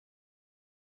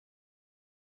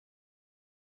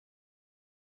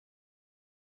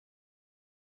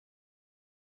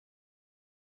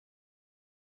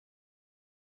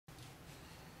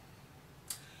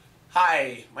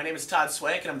Hi, my name is Todd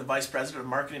Swank and I'm the Vice President of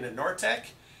Marketing at Nortec.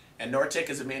 And Nortec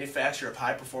is a manufacturer of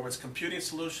high-performance computing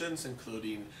solutions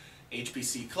including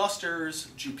HPC clusters,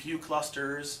 GPU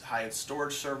clusters, high-end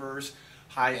storage servers,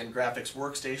 high-end graphics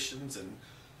workstations, and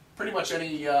pretty much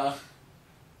any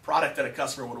product that a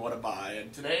customer would want to buy.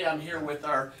 And today I'm here with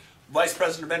our Vice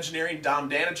President of Engineering,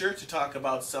 Daninger, to talk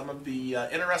about some of the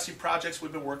interesting projects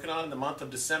we've been working on in the month of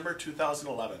December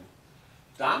 2011.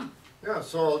 Dom? Yeah,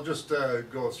 so I'll just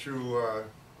go through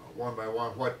one by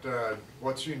one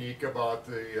what's unique about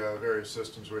the various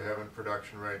systems we have in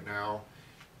production right now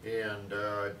and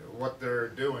what they're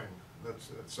doing.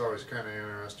 It's always kind of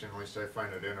interesting, at least I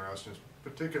find it interesting,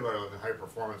 particularly in the high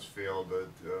performance field. That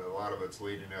a lot of it's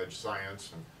leading edge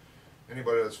science, and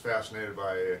anybody that's fascinated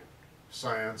by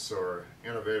science or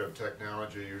innovative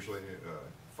technology usually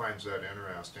finds that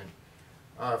interesting.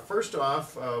 First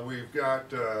off, we've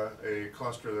got a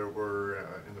cluster that we're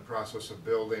in the process of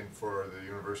building for the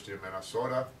University of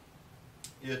Minnesota.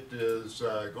 It is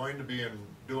going to be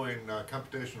doing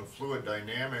computational fluid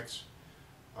dynamics.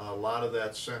 A lot of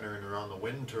that centering around the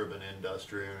wind turbine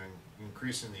industry and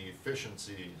increasing the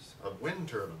efficiencies of wind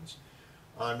turbines.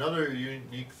 Another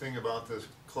unique thing about this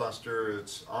cluster,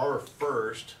 it's our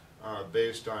first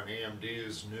based on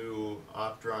AMD's new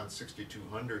Opteron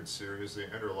 6200 series, the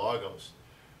Interlagos.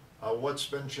 What's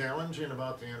been challenging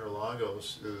about the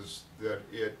Interlagos is that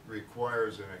it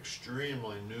requires an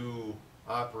extremely new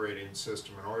operating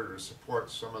system in order to support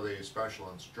some of the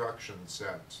special instruction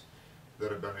sets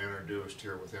that have been introduced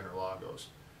here with Interlagos.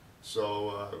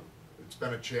 So it's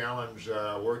been a challenge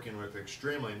working with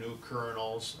extremely new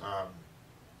kernels.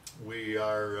 We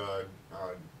are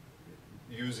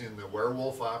using the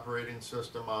Warewulf operating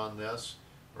system on this,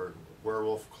 or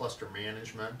Warewulf Cluster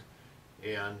Management,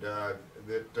 and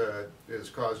that has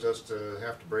caused us to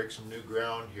have to break some new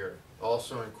ground here.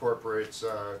 Also incorporates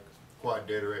quad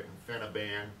data rate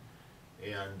InfiniBand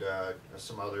and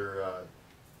some other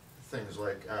things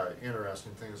like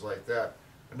interesting things like that.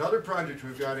 Another project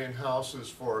we've got in-house is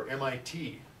for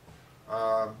MIT.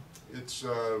 It's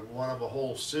one of a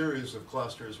whole series of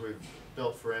clusters we've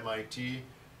built for MIT.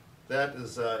 That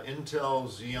is Intel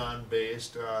Xeon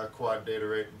based quad data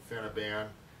rate InfiniBand,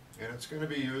 and it's going to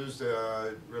be used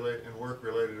in work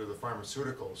related to the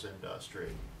pharmaceuticals industry.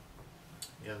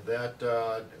 And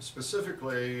that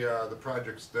specifically, the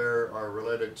projects there are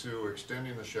related to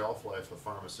extending the shelf life of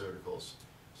pharmaceuticals,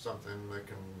 something that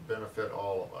can benefit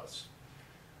all of us.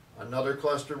 Another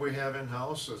cluster we have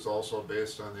in-house is also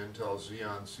based on Intel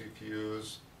Xeon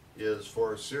CPUs, is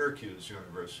for Syracuse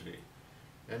University.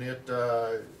 And it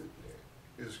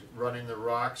is running the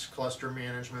ROCks Cluster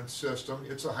Management System.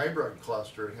 It's a hybrid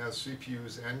cluster. It has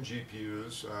CPUs and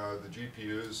GPUs. The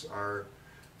GPUs are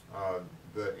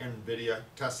the NVIDIA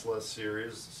Tesla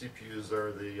series. The CPUs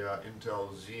are the Intel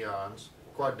Xeons.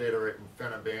 Quad data rate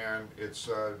InfiniBand. It's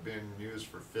being used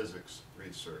for physics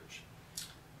research.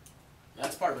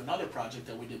 That's part of another project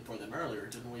that we did for them earlier,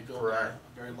 didn't we? Build Correct.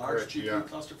 a very large Correct, GPU yeah.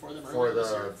 cluster for them earlier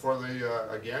this year?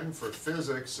 Again, for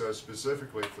physics,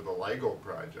 specifically for the LIGO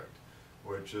project,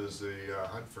 which is the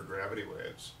hunt for gravity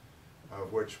waves,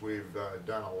 of which we've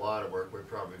done a lot of work. We've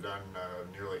probably done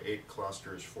nearly 8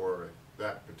 clusters for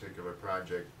that particular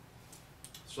project.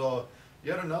 So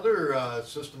yet another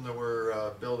system that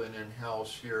we're building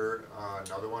in-house here,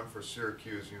 another one for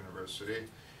Syracuse University,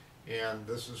 and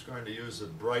this is going to use a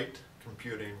Bright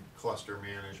computing cluster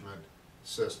management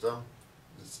system.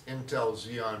 It's Intel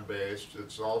Xeon based.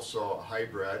 It's also a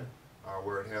hybrid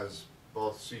where it has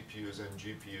both CPUs and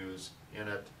GPUs in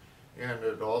it, and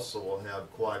it also will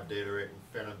have quad data rate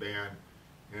InfiniBand,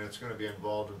 and it's going to be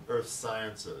involved in earth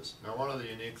sciences. Now, one of the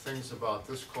unique things about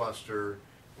this cluster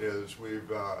is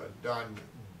we've done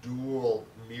dual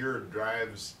mirrored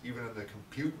drives even in the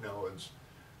compute nodes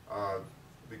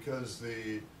because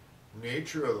the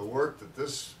nature of the work that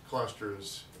this cluster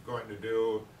is going to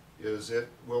do is it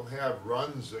will have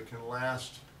runs that can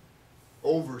last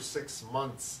over 6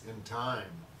 months in time.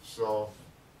 So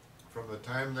from the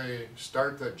time they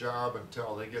start that job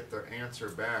until they get their answer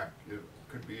back, it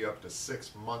could be up to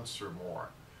 6 months or more.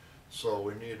 So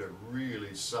we need a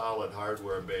really solid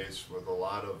hardware base with a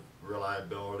lot of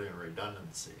reliability and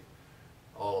redundancy,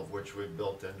 all of which we've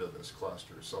built into this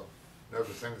cluster. So another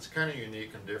thing that's kind of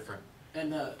unique and different.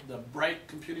 And the Bright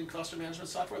Computing Cluster Management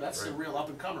Software, that's the real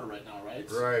up-and-comer right now, right?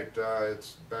 Right.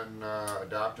 It's been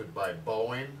adopted by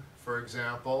Boeing, for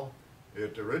example.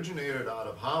 It originated out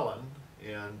of Holland,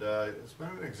 and it's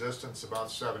been in existence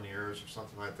about 7 years or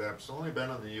something like that. It's only been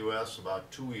in the U.S. about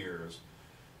 2 years.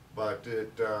 But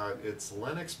it's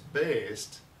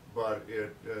Linux-based, but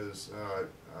it has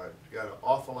got an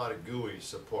awful lot of GUI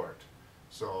support.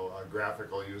 So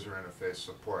graphical user interface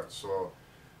support. So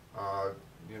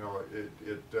you know,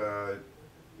 it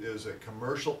is a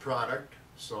commercial product,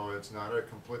 so it's not a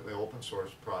completely open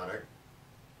source product,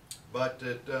 but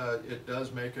it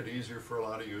does make it easier for a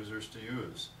lot of users to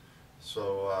use.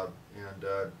 So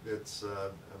it's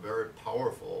a very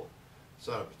powerful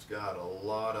setup. It's got a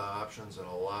lot of options and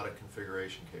a lot of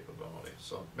configuration capability,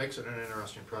 so it makes it an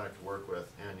interesting product to work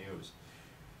with and use.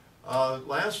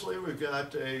 Lastly, we've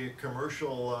got a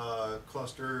commercial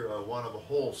cluster, one of a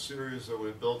whole series that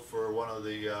we built for one of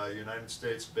the United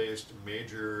States-based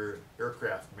major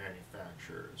aircraft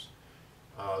manufacturers.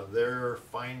 They're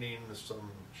finding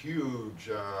some huge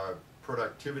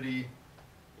productivity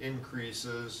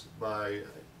increases by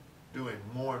doing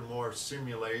more and more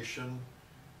simulation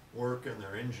work in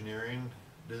their engineering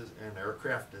and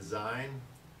aircraft design.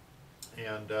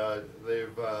 And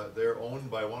they're owned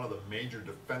by one of the major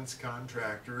defense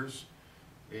contractors,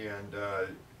 and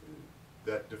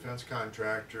that defense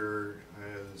contractor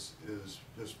is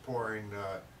just pouring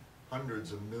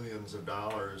hundreds of millions of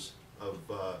dollars of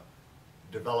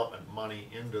development money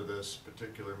into this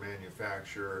particular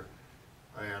manufacturer,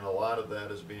 and a lot of that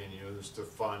is being used to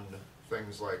fund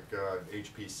things like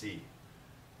HPC,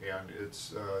 and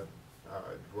it's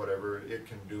whatever it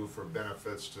can do for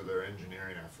benefits to their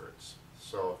engineering efforts.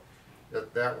 So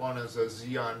that one is a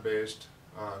Xeon based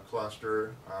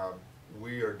cluster.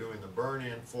 We are doing the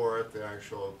burn-in for it. The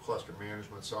actual cluster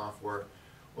management software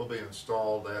will be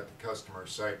installed at the customer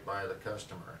site by the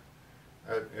customer.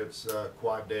 It's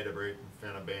quad data rate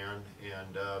InfiniBand,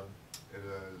 and it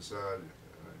is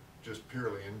just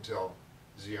purely Intel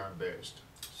Xeon based.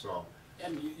 So.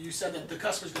 And you said that the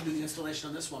customer's going to do the installation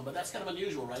on this one, but that's kind of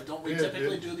unusual, right? Don't we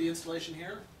typically do the installation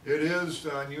here? It is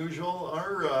unusual.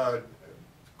 Our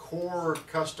core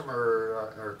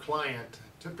customer or client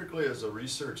typically is a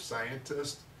research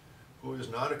scientist who is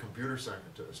not a computer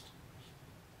scientist.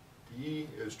 He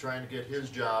is trying to get his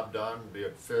job done, be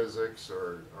it physics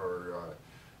or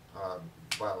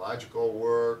biological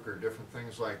work or different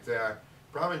things like that.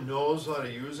 Probably knows how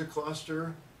to use a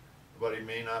cluster, but he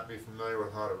may not be familiar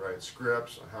with how to write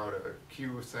scripts, how to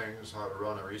queue things, how to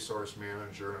run a resource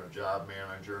manager and a job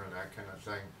manager and that kind of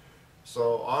thing.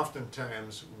 So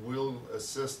oftentimes we'll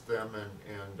assist them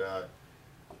and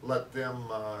let them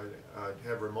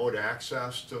have remote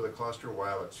access to the cluster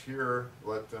while it's here,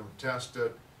 let them test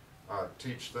it,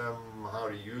 teach them how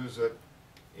to use it,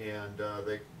 and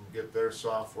they can get their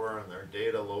software and their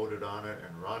data loaded on it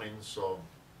and running. So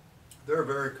they're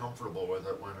very comfortable with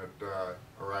it when it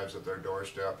arrives at their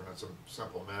doorstep, and it's a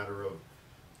simple matter of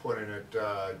putting it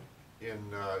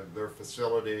in their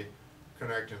facility,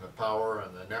 connecting the power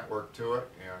and the network to it,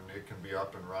 and it can be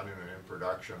up and running and in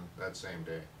production that same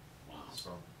day. Wow.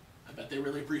 So I bet they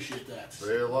really appreciate that.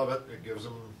 they love it. It gives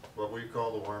them what we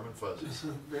call the warm and fuzzies.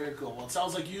 Very cool. Well, it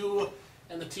sounds like you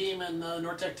and the team and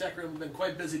Nortech Tech Room have been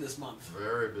quite busy this month.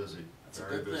 Very busy. That's a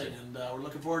good thing, and we're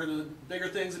looking forward to bigger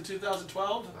things in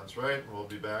 2012. That's right. We'll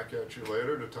be back at you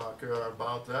later to talk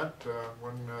about that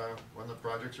when the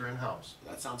projects are in-house.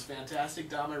 That sounds fantastic,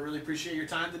 Dom. I really appreciate your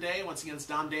time today. Once again, it's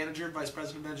Dom Daninger, Vice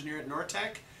President of Engineering at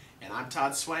Nortech, and I'm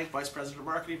Todd Swank, Vice President of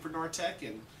Marketing for Nortech.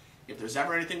 And if there's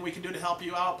ever anything we can do to help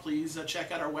you out, please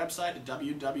check out our website at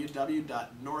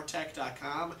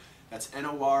www.nortech.com. That's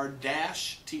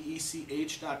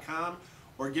NOR-TECH.com.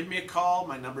 Or give me a call.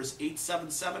 My number is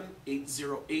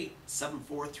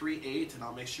 877-808-7438, and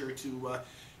I'll make sure to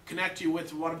connect you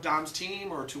with one of Dom's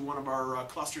team or to one of our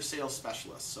cluster sales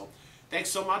specialists. So thanks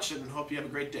so much, and hope you have a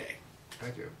great day.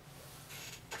 Thank you.